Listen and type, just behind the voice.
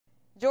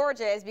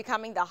Georgia is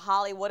becoming the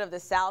Hollywood of the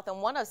South,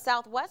 and one of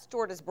Southwest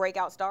Georgia's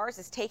breakout stars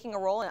is taking a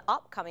role in an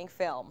upcoming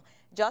film.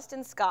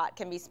 Justin Scott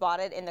can be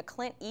spotted in the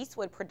Clint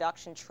Eastwood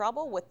production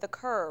Trouble with the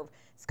Curve.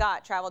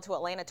 Scott traveled to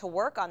Atlanta to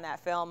work on that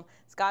film.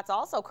 Scott's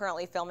also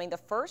currently filming the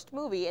first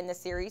movie in the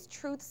series,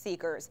 Truth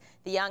Seekers.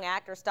 The young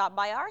actor stopped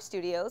by our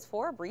studios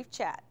for a brief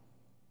chat.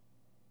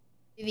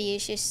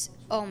 It's just,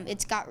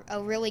 it's got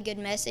a really good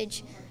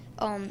message.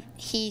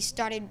 He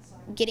started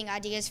getting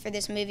ideas for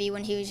this movie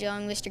when he was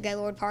young, Mr.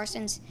 Gaylord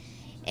Parsons,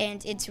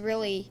 and it's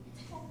really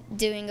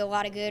doing a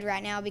lot of good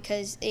right now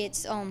because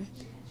it's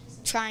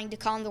trying to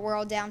calm the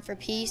world down for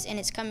peace, and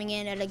it's coming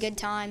in at a good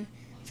time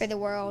for the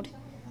world.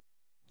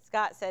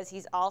 Scott says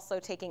he's also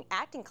taking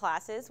acting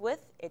classes with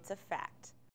It's a Fact.